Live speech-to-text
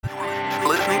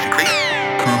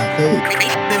Grace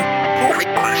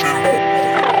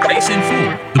in Full,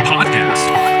 the podcast.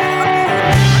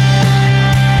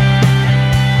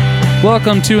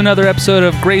 Welcome to another episode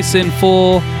of Grace in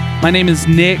Full. My name is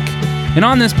Nick, and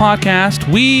on this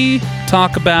podcast, we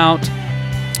talk about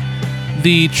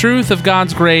the truth of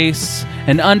God's grace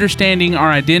and understanding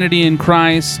our identity in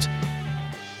Christ,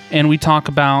 and we talk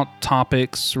about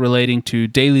topics relating to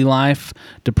daily life,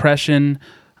 depression,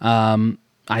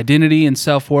 identity and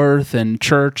self-worth, and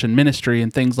church and ministry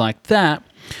and things like that.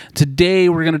 Today,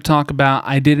 we're going to talk about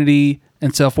identity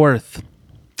and self-worth.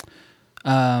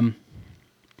 A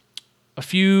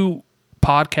few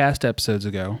podcast episodes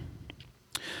ago,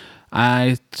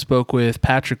 I spoke with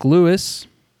Patrick Lewis,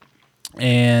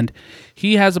 and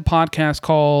he has a podcast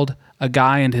called A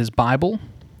Guy and His Bible.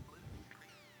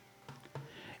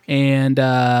 And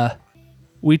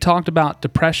we talked about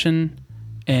depression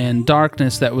and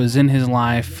darkness that was in his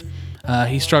life.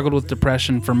 He struggled with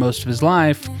depression for most of his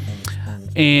life.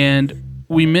 And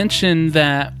we mentioned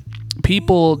that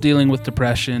people dealing with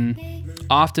depression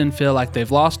often feel like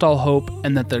they've lost all hope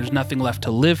and that there's nothing left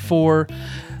to live for.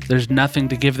 There's nothing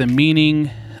to give them meaning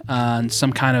and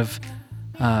some kind of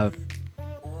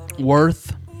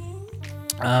worth.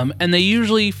 And they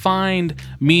usually find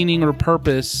meaning or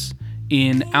purpose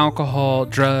in alcohol,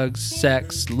 drugs,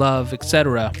 sex, love,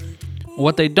 etc.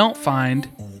 What they don't find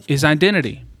is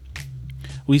identity.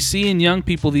 We see in young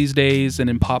people these days and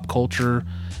in pop culture,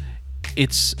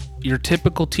 it's your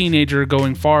typical teenager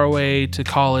going far away to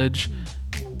college,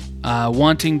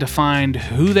 wanting to find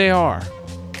who they are.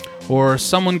 Or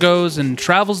someone goes and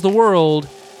travels the world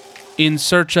in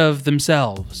search of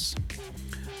themselves.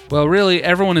 Well, really,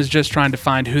 everyone is just trying to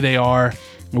find who they are,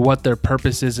 what their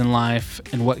purpose is in life,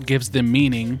 and what gives them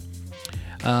meaning.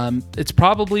 It's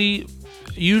probably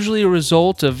usually a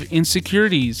result of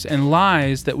insecurities and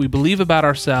lies that we believe about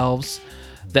ourselves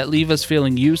that leave us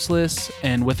feeling useless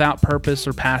and without purpose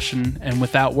or passion and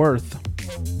without worth.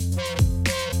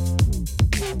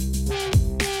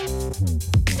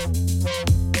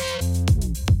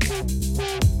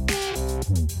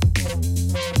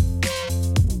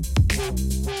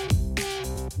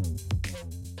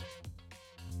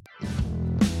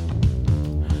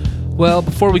 Well,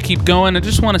 before we keep going, I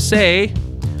just want to say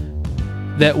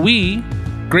that we,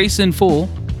 Grace in Full,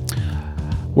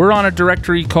 we're on a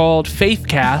directory called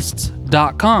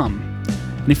faithcasts.com.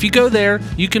 And if you go there,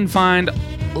 you can find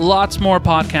lots more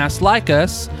podcasts like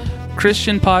us,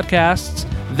 Christian podcasts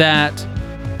that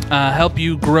help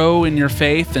you grow in your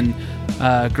faith and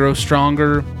grow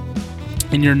stronger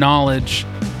in your knowledge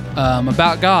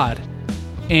about God.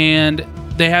 And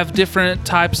they have different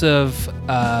types of,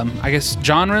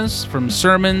 genres, from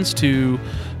sermons to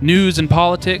news and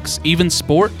politics, even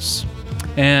sports.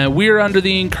 And we're under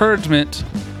the encouragement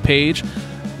page.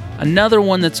 Another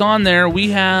one that's on there we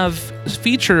have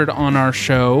featured on our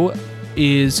show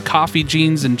is Coffee,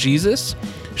 Jeans, and Jesus.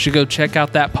 You should go check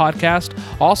out that podcast.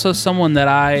 Also, someone that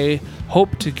I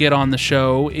hope to get on the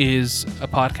show is a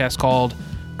podcast called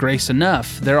Grace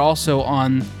Enough. They're also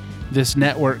on this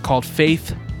network called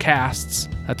Faithcasts,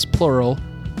 that's plural,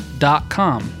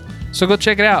 .com. So go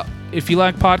check it out. If you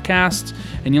like podcasts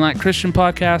and you like Christian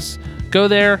podcasts, go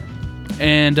there,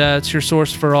 and it's your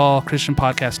source for all Christian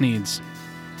podcast needs.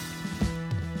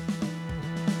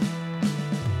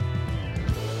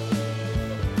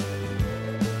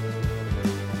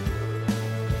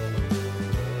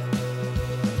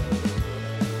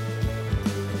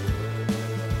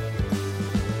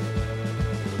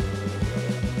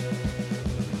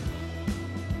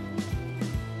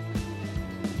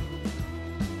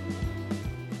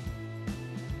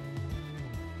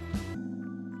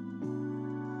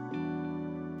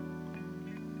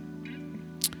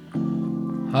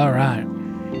 All right.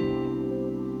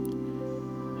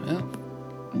 Well,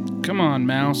 come on,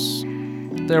 mouse.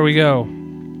 There we go.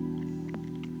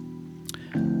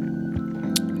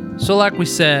 So like I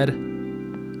said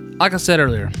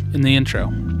earlier in the intro,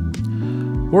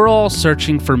 we're all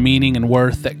searching for meaning and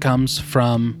worth that comes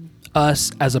from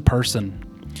us as a person.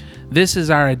 This is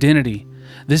our identity.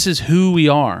 This is who we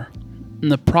are. And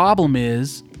the problem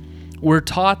is, we're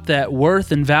taught that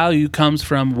worth and value comes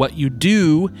from what you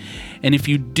do, and if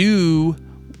you do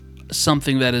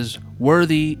something that is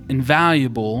worthy and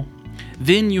valuable,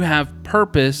 then you have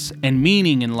purpose and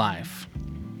meaning in life.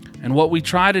 And what we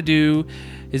try to do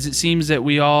is, it seems that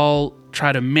we all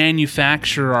try to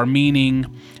manufacture our meaning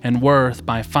and worth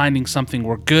by finding something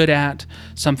we're good at,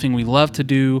 something we love to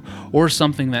do, or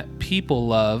something that people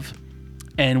love,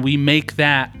 and we make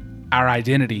that our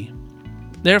identity.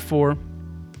 Therefore,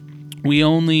 we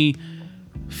only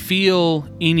feel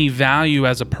any value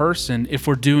as a person if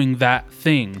we're doing that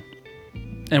thing.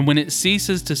 And when it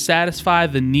ceases to satisfy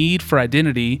the need for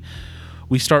identity,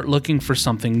 we start looking for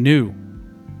something new.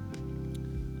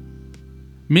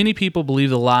 Many people believe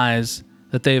the lies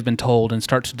that they have been told and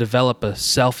start to develop a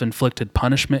self-inflicted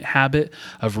punishment habit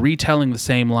of retelling the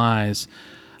same lies.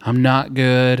 I'm not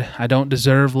good. I don't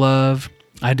deserve love.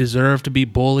 I deserve to be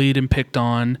bullied and picked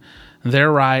on.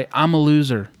 They're right. I'm a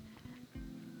loser.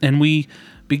 And we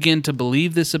begin to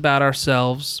believe this about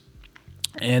ourselves,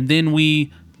 and then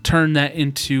we turn that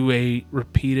into a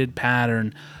repeated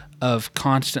pattern of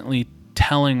constantly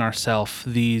telling ourselves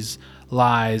these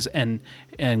lies and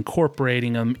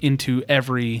incorporating them into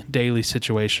every daily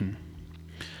situation.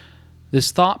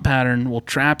 This thought pattern will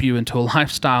trap you into a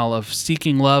lifestyle of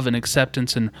seeking love and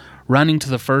acceptance and running to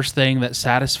the first thing that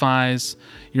satisfies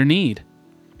your need.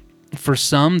 For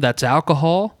some, that's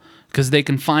alcohol, because they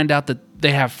can find out that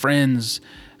they have friends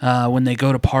when they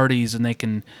go to parties and they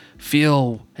can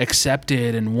feel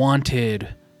accepted and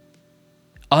wanted.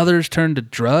 Others turn to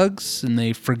drugs and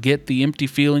they forget the empty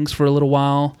feelings for a little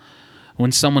while.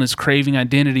 When someone is craving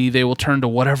identity, they will turn to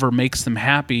whatever makes them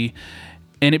happy,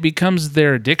 and it becomes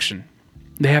their addiction.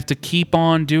 They have to keep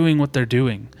on doing what they're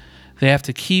doing. They have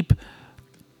to keep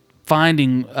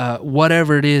finding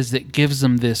whatever it is that gives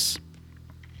them this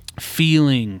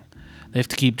feeling. They have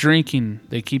to keep drinking.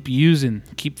 They keep using,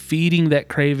 keep feeding that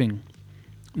craving.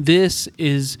 This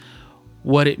is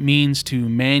what it means to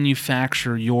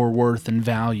manufacture your worth and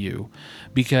value,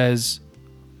 because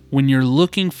when you're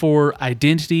looking for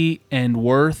identity and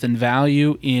worth and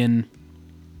value in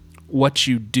what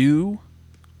you do,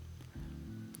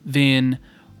 then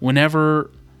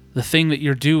whenever the thing that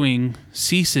you're doing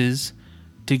ceases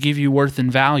to give you worth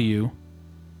and value,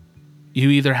 you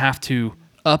either have to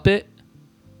up it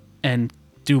and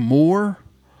do more,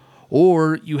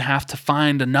 or you have to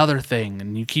find another thing,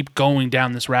 and you keep going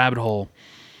down this rabbit hole.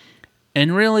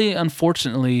 And really,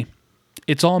 unfortunately,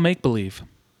 it's all make-believe.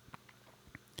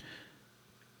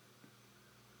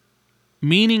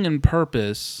 Meaning and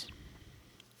purpose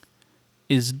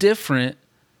is different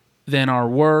than our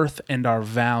worth and our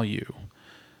value.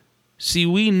 See,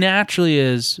 we naturally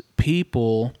as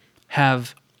people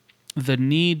have the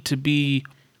need to be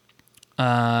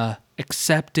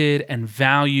accepted and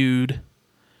valued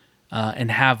and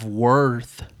have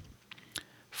worth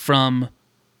from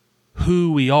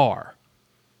who we are.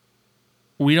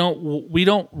 We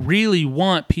don't really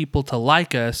want people to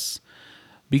like us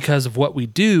because of what we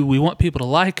do. We want people to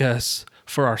like us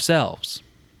for ourselves.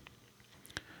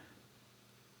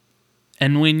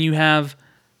 And when you have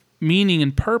meaning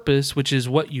and purpose, which is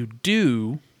what you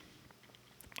do,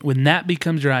 when that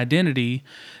becomes your identity,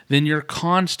 then you're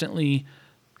constantly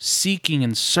seeking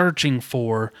and searching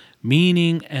for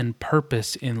meaning and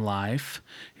purpose in life.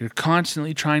 You're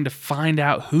constantly trying to find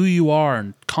out who you are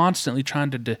and constantly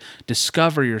trying to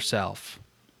discover yourself.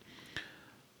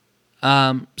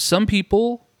 Some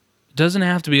people, it doesn't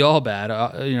have to be all bad,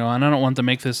 and I don't want to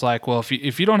make this like, well,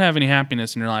 if you don't have any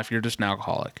happiness in your life, you're just an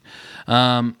alcoholic.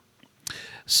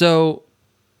 So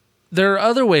there are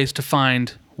other ways to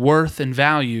find worth and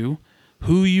value,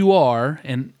 who you are,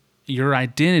 and your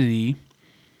identity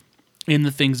in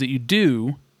the things that you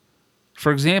do.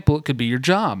 For example, it could be your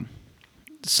job.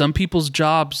 Some people's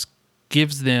jobs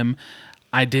gives them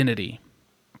identity.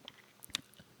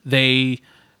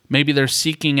 Maybe they're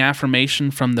seeking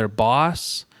affirmation from their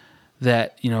boss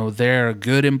that, they're a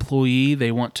good employee.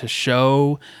 They want to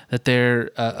show that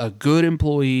they're a good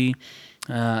employee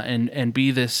and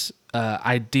be this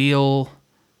ideal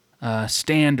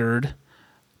standard,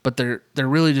 but they're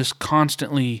really just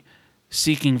constantly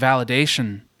seeking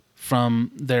validation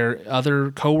from their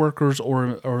other coworkers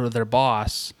or their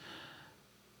boss.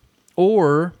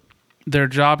 Or their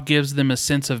job gives them a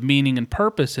sense of meaning and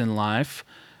purpose in life.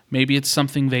 Maybe it's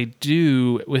something they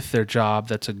do with their job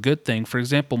that's a good thing. For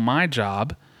example, my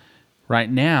job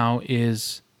right now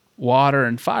is water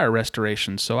and fire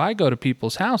restoration. So I go to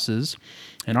people's houses,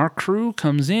 and our crew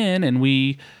comes in, and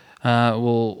we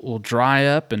will dry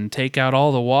up and take out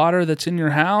all the water that's in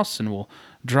your house, and we'll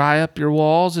dry up your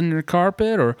walls and your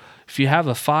carpet. Or if you have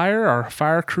a fire, our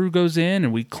fire crew goes in,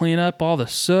 and we clean up all the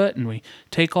soot, and we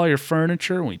take all your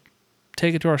furniture, and we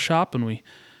take it to our shop, and we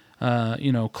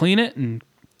clean it and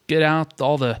get out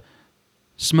all the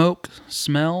smoke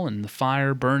smell and the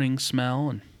fire burning smell,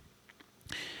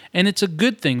 and it's a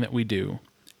good thing that we do,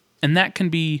 and that could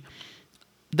be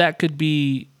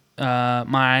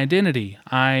my identity.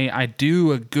 I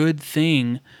do a good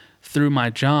thing through my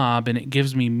job, and it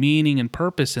gives me meaning and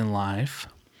purpose in life.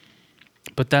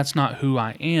 But that's not who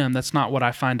I am. That's not what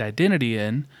I find identity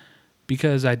in,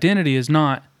 because identity is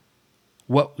not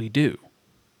what we do.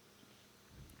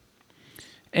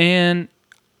 And,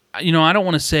 you know, I don't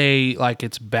want to say like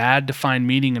it's bad to find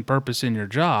meaning and purpose in your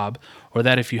job, or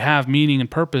that if you have meaning and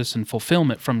purpose and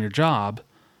fulfillment from your job,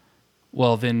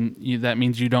 well, then that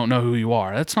means you don't know who you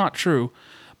are. That's not true.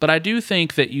 But I do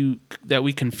think that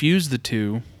we confuse the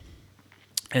two,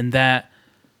 and that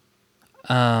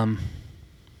I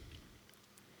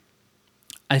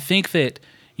think that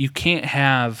you can't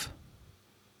have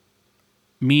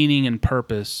meaning and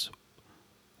purpose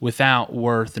without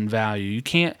worth and value. You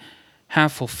can't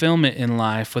have fulfillment in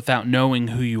life without knowing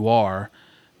who you are,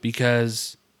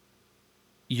 because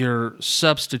you're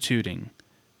substituting.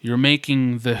 You're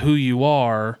making the who you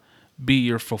are be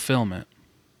your fulfillment.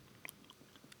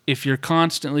 If you're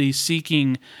constantly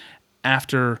seeking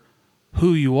after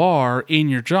who you are in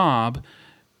your job,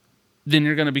 then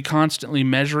you're going to be constantly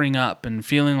measuring up and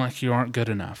feeling like you aren't good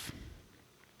enough.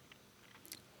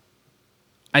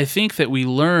 I think that we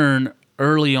learn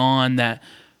early on that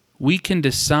we can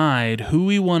decide who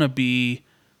we want to be,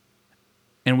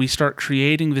 and we start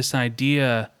creating this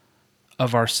idea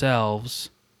of ourselves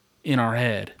in our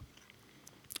head.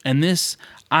 And this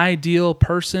ideal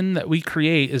person that we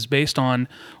create is based on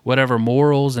whatever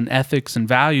morals and ethics and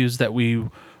values that we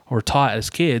were taught as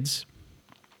kids.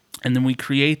 And then we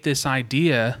create this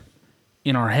idea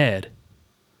in our head.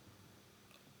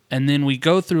 And then we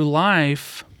go through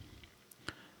life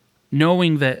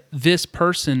knowing that this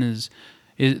person is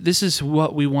this is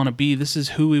what we want to be. This is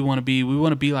who we want to be. We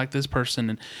want to be like this person.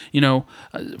 And, you know,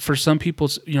 for some people,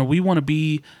 you know, we want to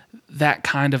be that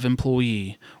kind of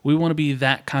employee. We want to be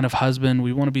that kind of husband.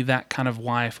 We want to be that kind of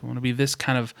wife. We want to be this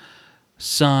kind of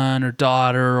son or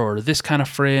daughter, or this kind of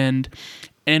friend.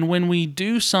 And when we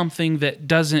do something that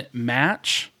doesn't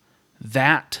match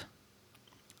that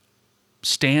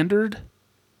standard,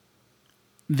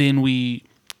 then we,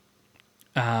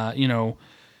 you know,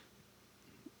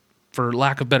 for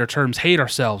lack of better terms, hate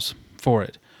ourselves for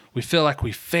it. We feel like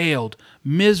we failed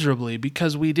miserably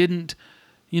because we didn't,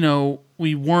 you know,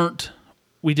 we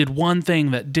did one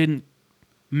thing that didn't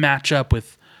match up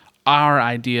with our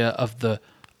idea of the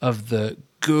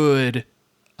good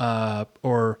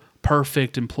or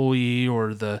perfect employee,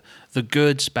 or the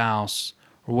good spouse,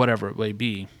 or whatever it may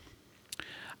be.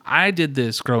 I did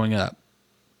this growing up.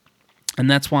 And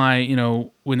that's why, you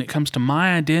know, when it comes to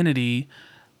my identity,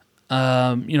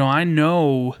 you know, I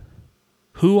know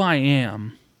who I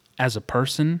am as a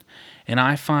person, and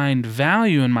I find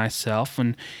value in myself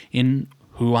and in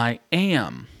who I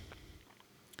am.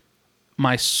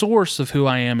 My source of who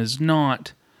I am is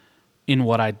not in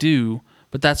what I do,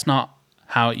 but that's not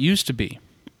how it used to be.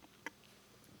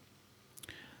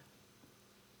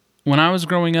 When I was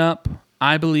growing up,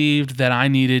 I believed that I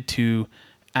needed to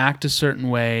act a certain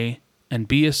way and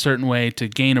be a certain way to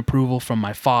gain approval from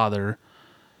my father.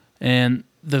 And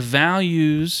the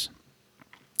values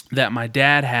that my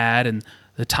dad had and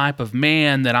the type of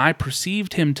man that I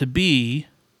perceived him to be,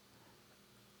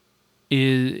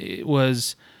 it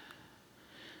was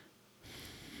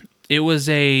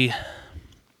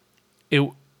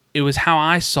how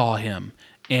I saw him,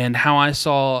 and how I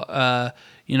saw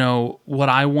you know, what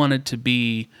I wanted to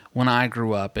be when I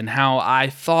grew up, and how I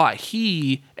thought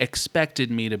he expected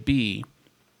me to be.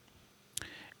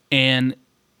 And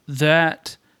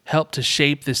that helped to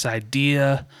shape this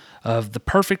idea of the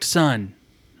perfect son.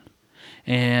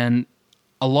 And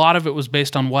a lot of it was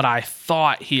based on what I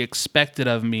thought he expected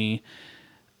of me.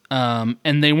 And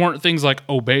they weren't things like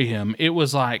obey him. It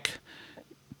was like,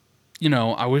 you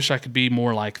know, I wish I could be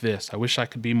more like this. I wish I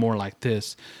could be more like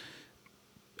this.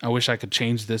 I wish I could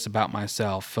change this about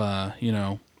myself, you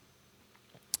know.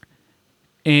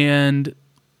 And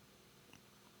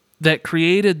that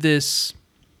created this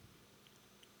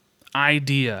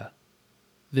idea,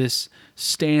 this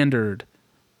standard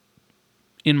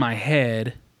in my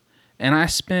head. And I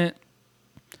spent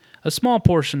a small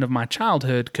portion of my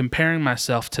childhood comparing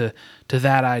myself to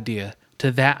that idea,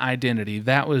 to that identity.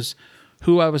 That was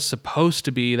who I was supposed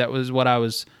to be. That was what I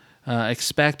was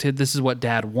expected. This is what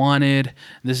Dad wanted.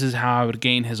 This is how I would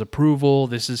gain his approval.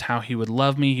 This is how he would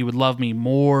love me. He would love me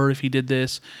more if he did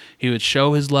this. He would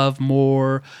show his love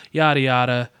more, yada,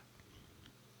 yada.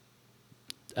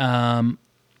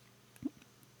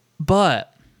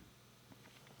 But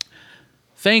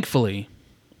thankfully,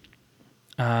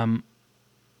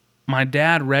 my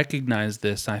dad recognized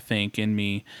this, I think, in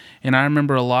me. And I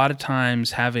remember a lot of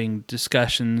times having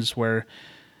discussions where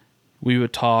we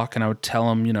would talk and I would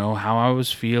tell him, you know, how I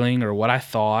was feeling or what I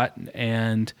thought.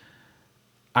 And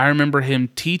I remember him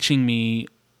teaching me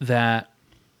that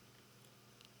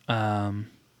I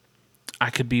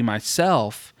could be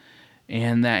myself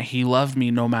and that he loved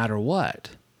me no matter what.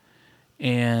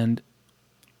 And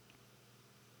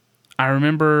I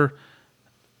remember,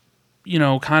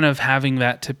 kind of having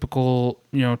that typical,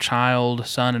 child,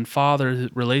 son, and father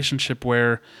relationship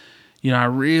where,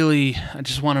 I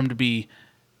just want him to be,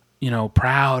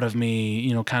 proud of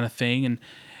me, kind of thing.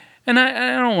 And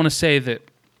I don't want to say that,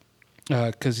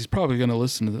 because he's probably going to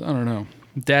listen to this. I don't know.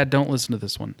 Dad, don't listen to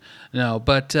this one. No,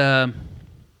 but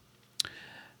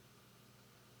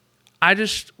I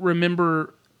just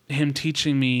remember him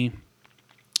teaching me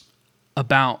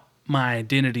about my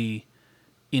identity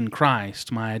in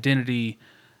Christ, my identity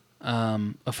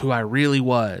of who I really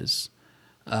was,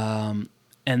 and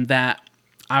that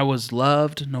I was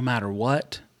loved no matter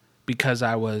what because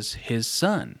I was his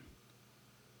son.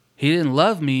 He didn't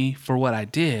love me for what I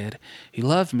did. He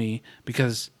loved me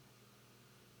because,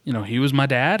 he was my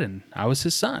dad and I was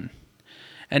his son.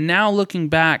 And now looking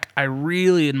back, I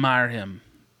really admire him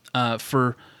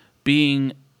for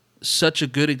being such a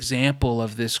good example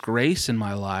of this grace in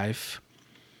my life,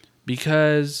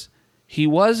 because he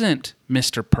wasn't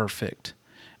Mr. Perfect.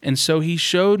 And so he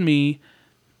showed me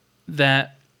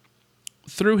that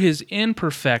through his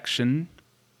imperfection,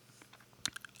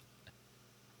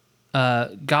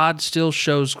 God still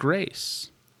shows grace.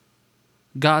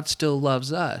 God still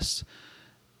loves us.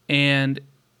 And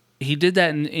he did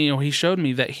that, and he showed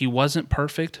me that he wasn't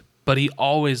perfect, but he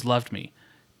always loved me,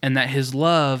 and that his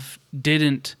love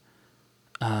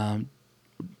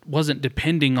wasn't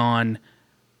depending on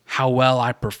how well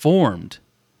I performed.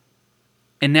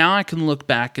 And now I can look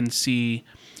back and see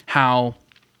how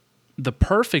the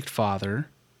perfect Father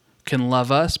can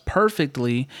love us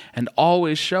perfectly and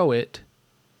always show it,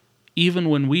 even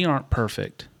when we aren't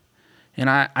perfect. And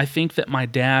I think that my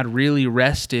dad really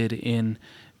rested in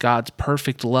God's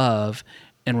perfect love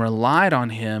and relied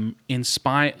on him in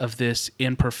spite of this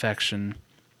imperfection.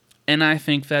 And I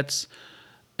think that's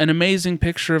an amazing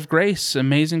picture of grace,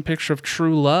 amazing picture of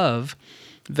true love,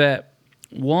 that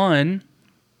one,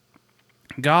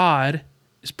 God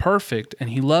is perfect and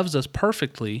he loves us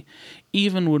perfectly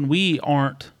even when we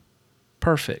aren't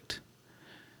perfect.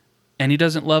 And he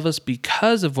doesn't love us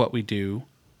because of what we do,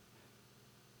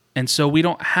 and so we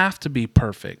don't have to be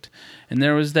perfect. And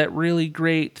there was that really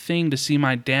great thing to see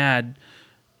my dad,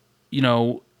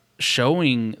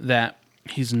 showing that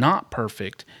he's not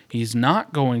perfect. He's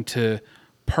not going to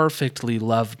perfectly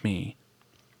love me,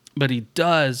 but he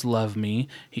does love me.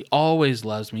 He always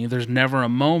loves me. There's never a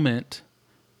moment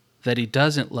that he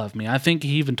doesn't love me. I think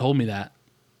he even told me that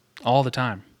all the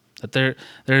time, that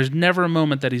there's never a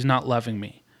moment that he's not loving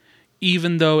me,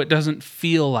 even though it doesn't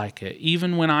feel like it,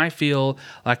 even when I feel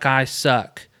like I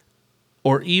suck,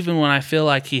 or even when I feel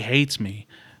like he hates me,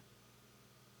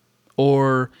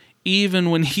 or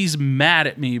even when he's mad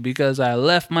at me because I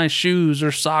left my shoes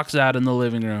or socks out in the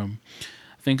living room.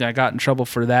 I think I got in trouble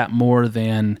for that more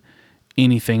than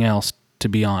anything else, to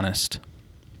be honest.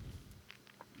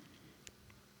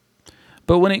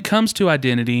 But when it comes to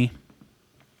identity,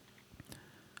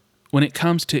 when it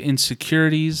comes to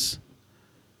insecurities,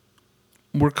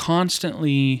 we're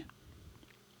constantly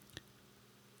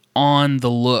on the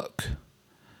look,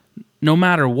 no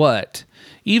matter what.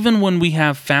 Even when we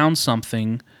have found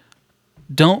something,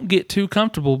 don't get too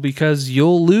comfortable, because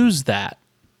you'll lose that.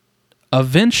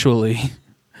 Eventually,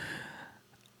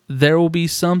 there will be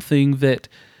something that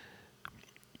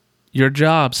your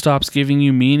job stops giving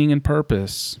you meaning and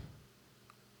purpose.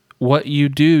 What you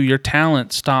do, your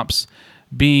talent stops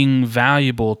being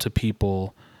valuable to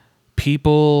people.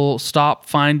 People stop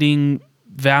finding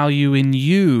value in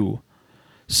you.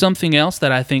 Something else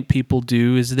that I think people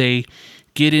do is they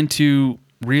get into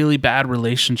really bad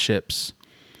relationships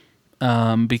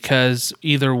because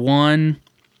either one,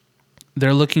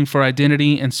 they're looking for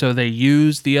identity, and so they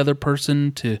use the other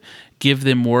person to give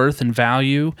them worth and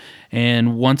value.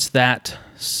 And once that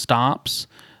stops,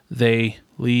 they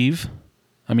leave.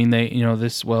 I mean,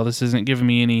 this isn't giving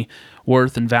me any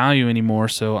worth and value anymore,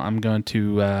 so I'm going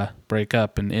to break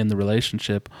up and end the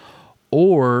relationship.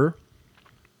 Or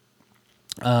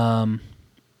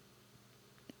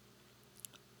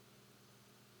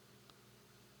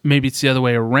maybe it's the other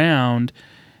way around,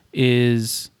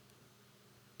 is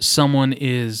someone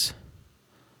is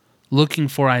looking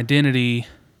for identity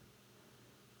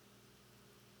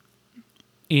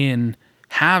in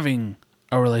having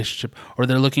a relationship, or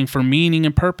they're looking for meaning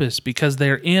and purpose because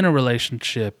they're in a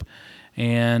relationship,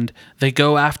 and they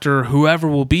go after whoever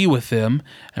will be with them.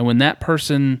 And when that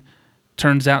person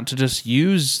turns out to just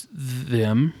use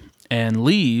them and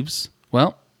leaves,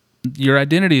 well, your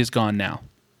identity is gone now,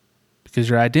 because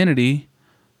your identity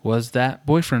was that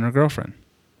boyfriend or girlfriend.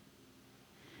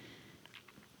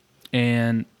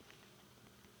 And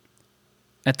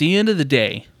at the end of the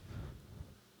day,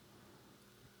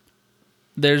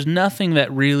 there's nothing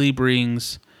that really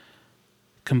brings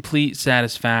complete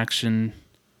satisfaction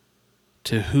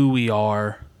to who we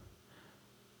are,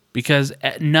 because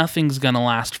nothing's going to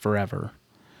last forever.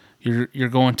 You're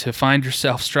going to find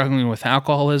yourself struggling with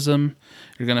alcoholism.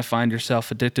 You're going to find yourself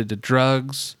addicted to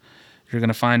drugs. You're going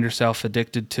to find yourself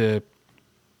addicted to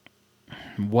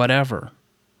whatever.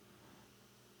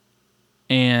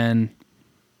 And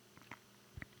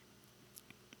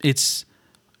it's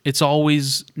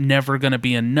always never going to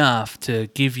be enough to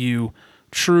give you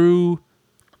true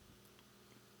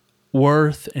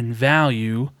worth and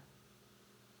value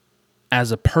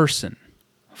as a person,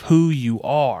 of who you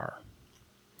are.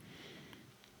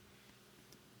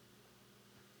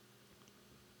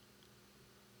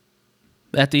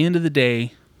 At the end of the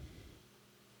day,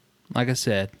 like I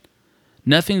said,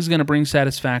 nothing's going to bring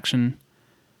satisfaction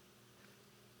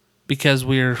because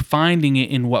we're finding it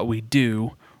in what we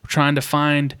do. We're trying to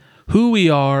find who we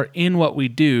are in what we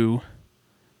do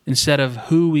instead of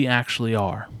who we actually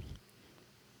are.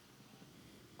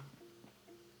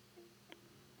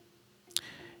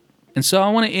 And so I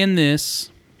want to end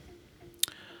this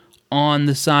on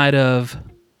the side of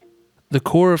the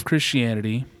core of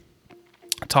Christianity.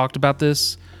 I talked about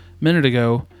this a minute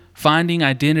ago, finding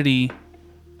identity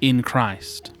in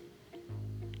Christ.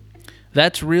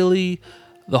 That's really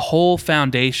the whole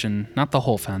foundation, not the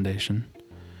whole foundation.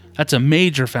 That's a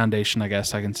major foundation, I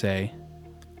guess I can say.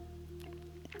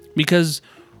 Because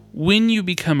when you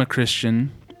become a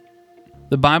Christian,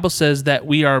 the Bible says that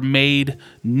we are made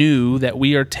new, that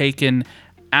we are taken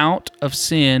out of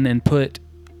sin and put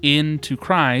into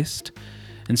Christ.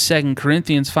 And 2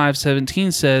 Corinthians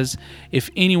 5:17 says, if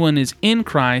anyone is in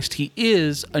Christ, he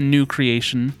is a new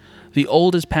creation. The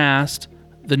old is past,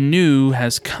 the new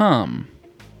has come.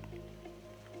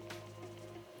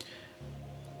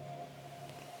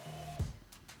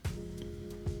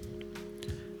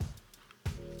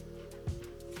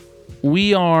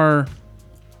 We are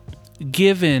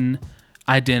given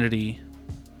identity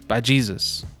by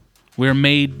Jesus. We're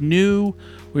made new.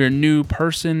 We're a new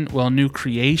person, new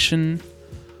creation.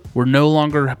 We're no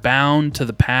longer bound to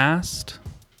the past.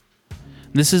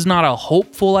 This is not a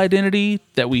hopeful identity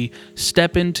that we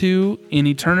step into in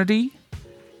eternity.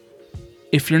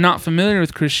 If you're not familiar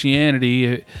with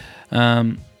Christianity,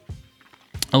 a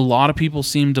lot of people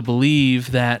seem to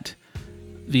believe that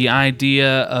the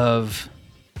idea of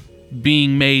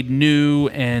being made new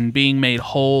and being made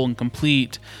whole and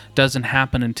complete doesn't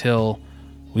happen until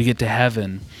we get to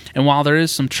heaven. And while there is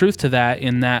some truth to that,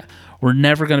 in that we're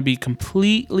never going to be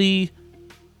completely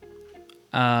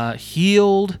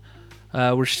healed,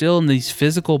 we're still in these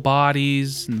physical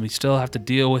bodies, and we still have to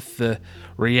deal with the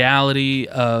reality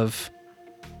of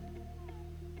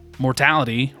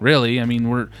mortality, really. I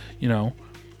mean,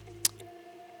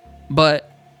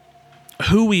 but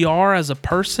who we are as a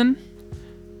person,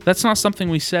 that's not something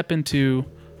we step into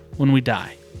when we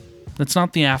die. That's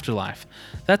not the afterlife.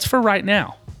 That's for right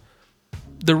now.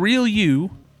 The real you,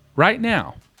 right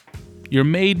now. You're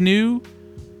made new.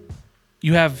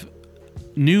 You have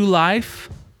new life.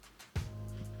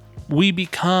 We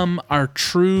become our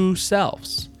true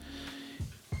selves.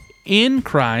 In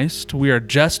Christ, we are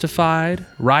justified,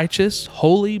 righteous,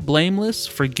 holy, blameless,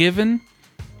 forgiven.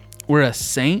 We're a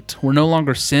saint. We're no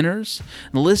longer sinners.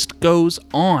 And the list goes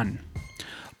on.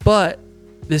 But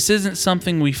this isn't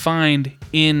something we find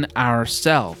in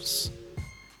ourselves.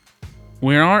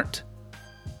 We aren't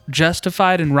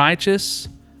justified and righteous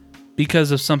because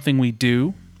of something we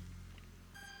do.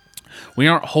 We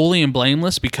aren't holy and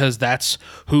blameless because that's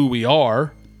who we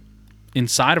are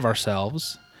inside of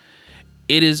ourselves.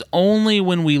 It is only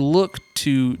when we look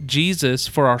to Jesus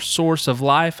for our source of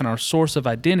life and our source of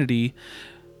identity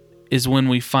is when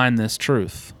we find this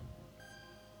truth.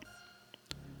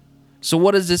 So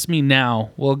what does this mean now?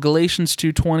 Well, Galatians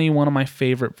 2:20, one of my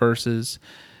favorite verses,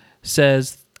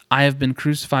 says, I have been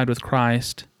crucified with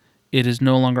Christ. It is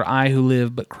no longer I who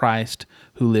live, but Christ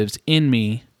who lives in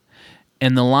me.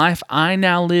 And the life I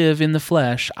now live in the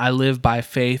flesh, I live by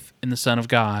faith in the Son of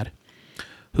God,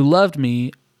 who loved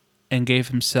me and gave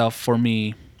himself for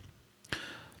me.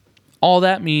 All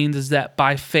that means is that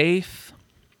by faith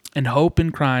and hope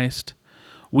in Christ,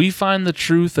 we find the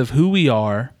truth of who we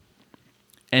are,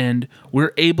 and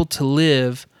we're able to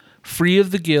live free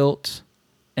of the guilt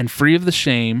and free of the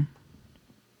shame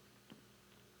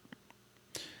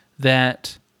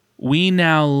that we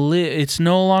now live. It's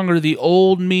no longer the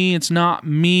old me. It's not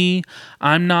me.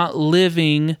 I'm not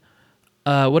living.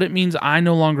 What it means I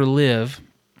no longer live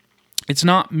It's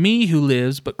not me who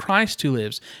lives, but Christ who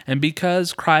lives. And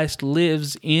because Christ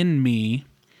lives in me,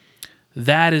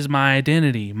 that is my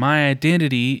identity. My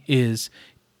identity is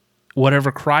whatever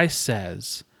Christ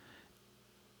says.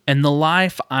 And the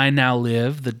life I now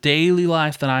live, the daily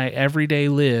life that I every day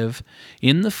live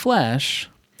in the flesh,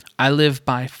 I live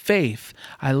by faith.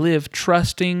 I live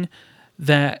trusting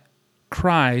that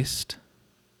Christ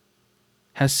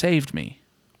has saved me.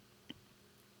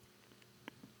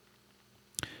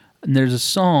 And there's a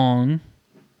song,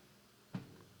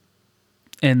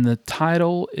 and the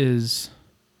title is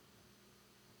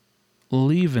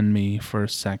leaving me for a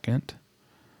second.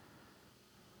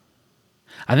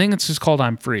 I think it's just called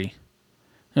I'm Free.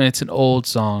 And it's an old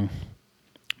song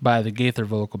by the Gaither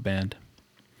Vocal Band.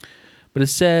 But it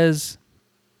says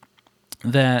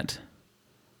that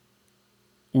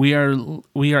we are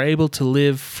able to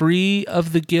live free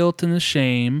of the guilt and the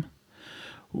shame.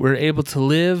 We're able to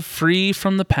live free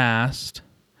from the past,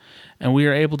 and we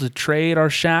are able to trade our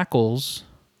shackles,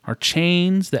 our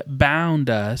chains that bound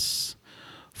us,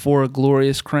 for a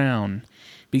glorious crown.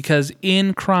 Because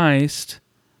in Christ,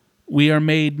 we are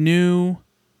made new.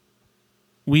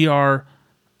 We are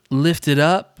lifted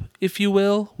up, if you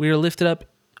will. We are lifted up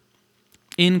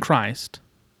in Christ.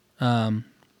 I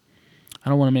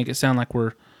don't want to make it sound like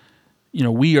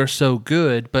we are so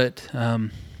good, but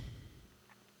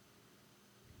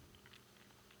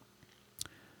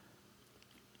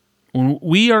when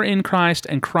we are in Christ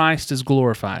and Christ is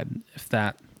glorified, if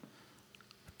that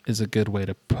is a good way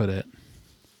to put it.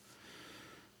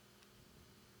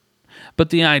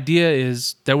 But the idea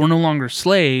is that we're no longer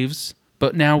slaves,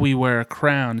 but now we wear a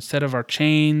crown. Instead of our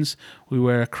chains, we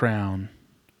wear a crown.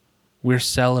 We're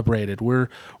celebrated. We're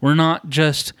not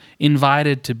just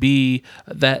invited to be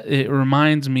that. It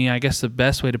reminds me, I guess the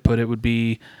best way to put it would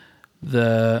be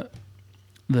the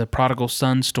prodigal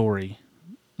son story.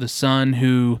 The son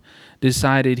who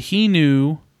decided he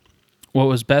knew what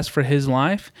was best for his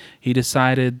life. He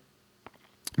decided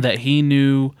that he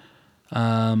knew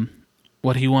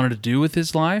what he wanted to do with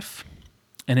his life,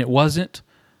 and it wasn't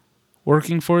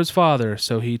working for his father.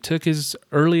 So he took his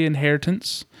early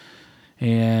inheritance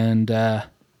and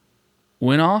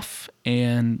went off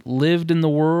and lived in the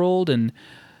world and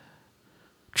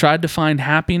tried to find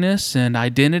happiness and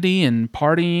identity and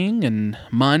partying and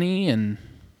money and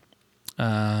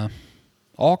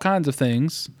all kinds of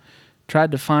things.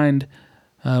 Tried to find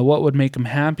what would make him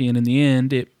happy, and in the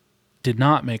end, it did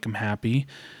not make him happy.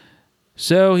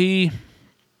 So he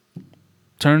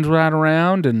turns right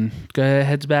around and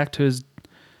heads back to his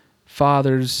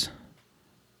father's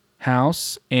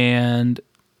house, and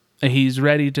he's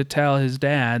ready to tell his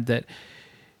dad that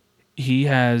he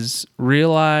has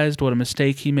realized what a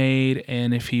mistake he made,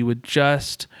 and if he would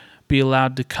just be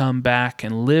allowed to come back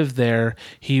and live there,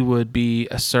 he would be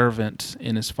a servant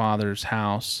in his father's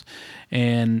house.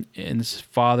 And his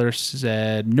father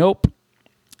said, nope.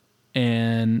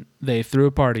 And they threw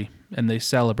a party and they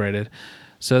celebrated.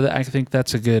 So I think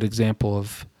that's a good example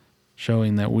of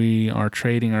showing that we are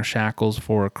trading our shackles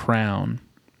for a crown.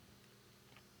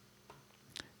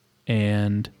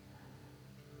 And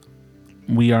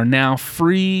we are now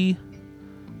free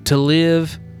to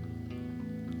live,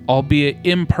 albeit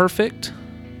imperfect.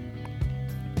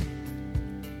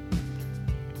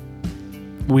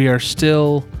 We are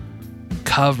still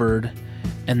covered,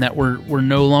 and that we're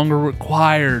no longer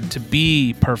required to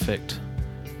be perfect.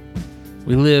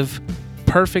 We live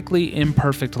perfectly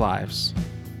imperfect lives.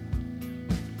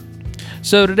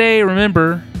 So today,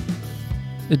 remember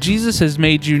that Jesus has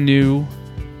made you new.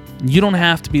 You don't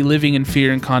have to be living in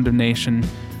fear and condemnation.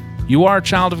 You are a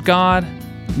child of God.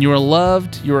 You are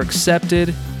loved. You are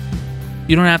accepted.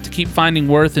 You don't have to keep finding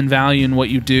worth and value in what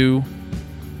you do.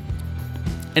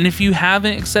 And if you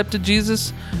haven't accepted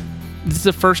Jesus, this is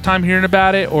the first time hearing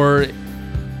about it, or,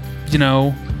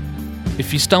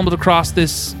 if you stumbled across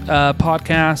this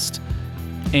podcast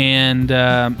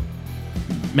and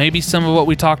maybe some of what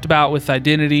we talked about with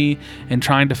identity and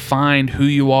trying to find who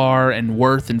you are and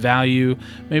worth and value,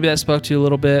 maybe that spoke to you a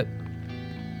little bit.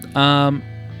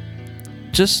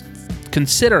 Just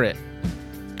consider it,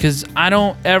 because I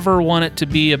don't ever want it to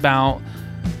be about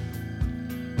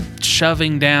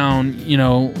shoving down,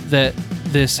 that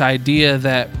this idea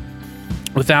that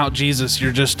without Jesus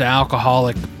you're just an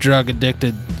alcoholic, drug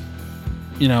addicted,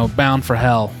 bound for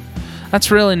hell.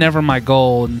 That's really never my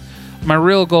goal. And my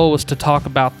real goal was to talk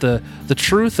about the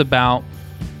truth about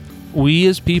we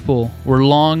as people, we're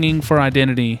longing for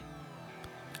identity,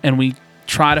 and we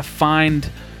try to find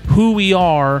who we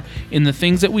are in the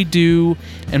things that we do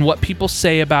and what people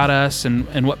say about us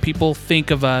and what people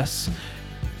think of us.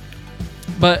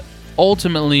 But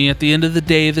ultimately, at the end of the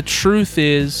day, the truth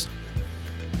is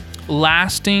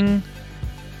lasting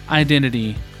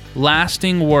identity,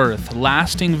 lasting worth,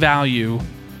 lasting value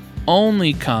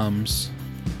only comes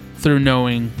through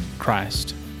knowing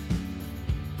Christ.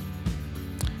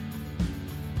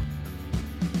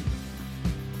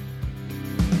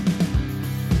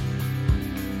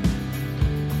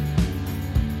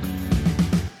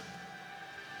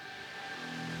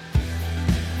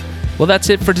 Well, that's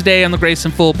it for today on the Grace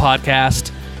in Full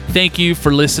podcast. Thank you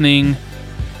for listening.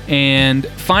 And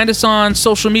find us on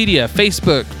social media,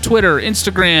 Facebook, Twitter,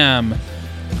 Instagram.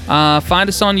 Find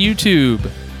us on YouTube.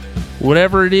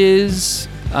 Whatever it is,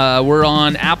 we're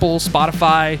on Apple,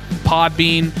 Spotify,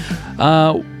 Podbean.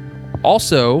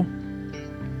 Also,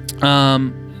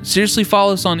 seriously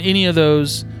follow us on any of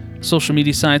those social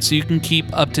media sites so you can keep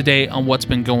up to date on what's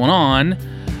been going on.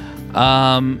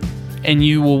 And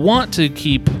you will want to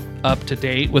keep up to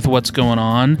date with what's going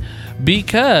on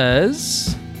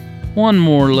because one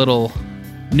more little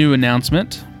new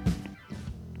announcement.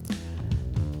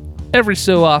 Every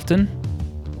so often,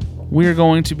 we're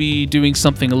going to be doing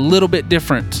something a little bit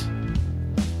different,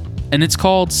 and it's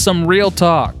called Some Real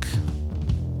Talk.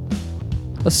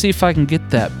 Let's see if I can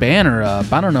get that banner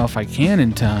up. I don't know if I can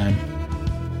in time.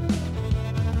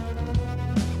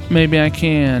 Maybe I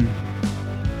can.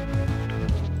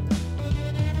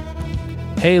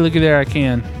 Hey, looky there, I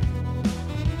can.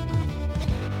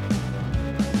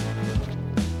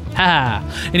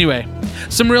 Anyway,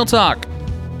 Some Real Talk.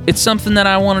 It's something that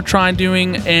I want to try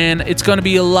doing, and it's going to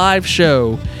be a live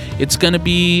show. It's going to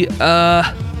be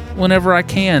whenever I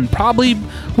can, probably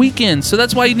weekends. So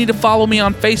that's why you need to follow me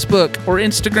on Facebook or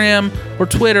Instagram or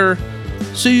Twitter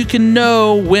so you can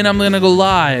know when I'm going to go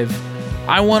live.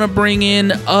 I want to bring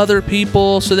in other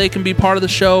people so they can be part of the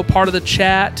show, part of the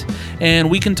chat,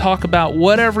 and we can talk about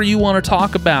whatever you want to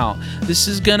talk about. This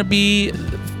is going to be,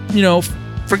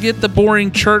 forget the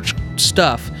boring church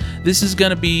stuff. This is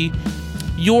going to be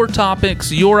your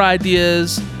topics, your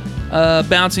ideas,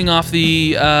 bouncing off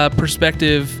the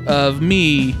perspective of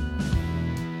me.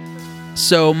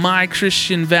 So my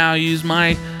Christian values,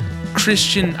 I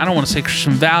don't want to say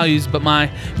Christian values, but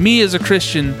me as a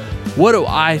Christian, what do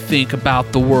I think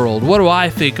about the world? What do I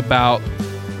think about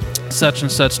such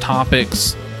and such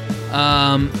topics?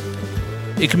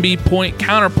 It can be point,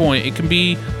 counterpoint. It can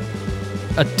be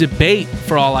a debate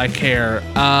for all I care.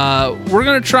 We're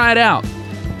going to try it out.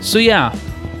 So yeah,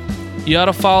 you ought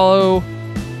to follow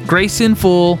Grace in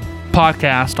Full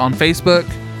podcast on Facebook,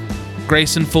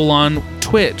 Grace in Full on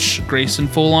Twitch, Grace in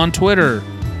Full on Twitter.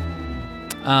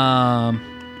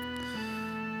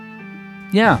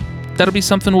 Yeah, that'll be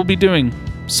something we'll be doing.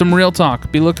 Some real talk.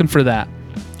 Be looking for that.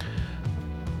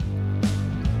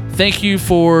 Thank you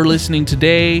for listening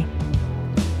today,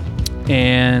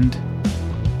 and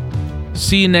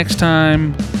see you next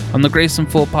time on the Grace in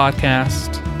Full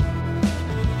podcast.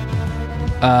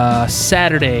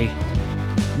 Saturday,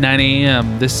 9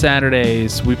 a.m. This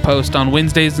Saturdays. We post on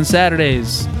Wednesdays and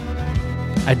Saturdays.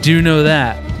 I do know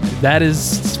that. That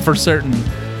is for certain.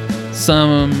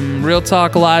 Some Real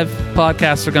Talk live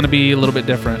podcasts are going to be a little bit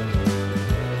different.